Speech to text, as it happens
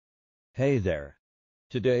Hey there.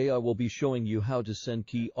 Today I will be showing you how to send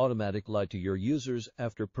key automatically to your users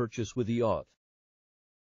after purchase with Eauth.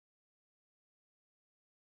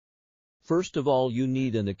 First of all, you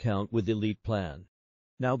need an account with Elite plan.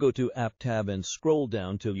 Now go to App tab and scroll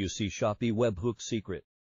down till you see Shopee webhook secret.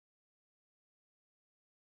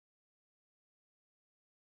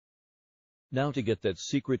 Now to get that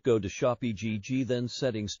secret, go to Shopee GG, then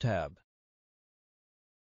Settings tab.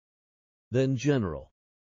 Then General.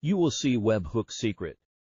 You will see webhook secret.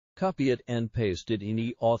 Copy it and paste it in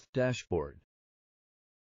Eauth dashboard.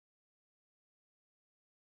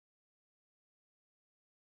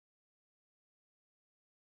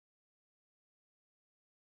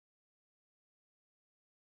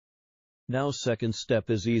 Now second step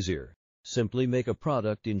is easier. Simply make a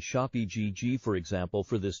product in Shopee GG. For example,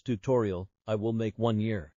 for this tutorial, I will make 1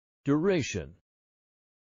 year. Duration.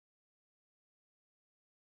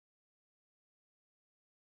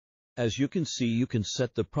 As you can see, you can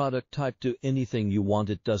set the product type to anything you want,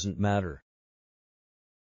 it doesn't matter.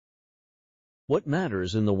 What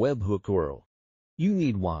matters in the webhook world? You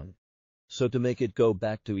need one. So to make it, go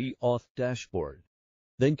back to Eauth dashboard.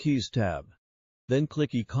 Then Keys tab. Then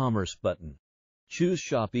click e-commerce button. Choose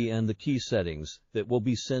Shopee and the key settings that will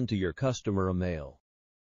be sent to your customer a mail.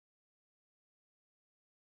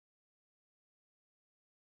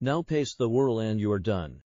 Now paste the URL and you are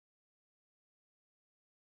done.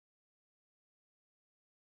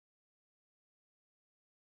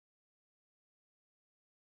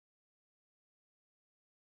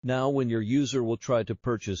 Now when your user will try to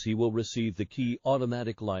purchase, he will receive the key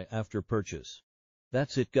automatically after purchase.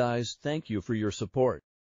 That's it guys, thank you for your support.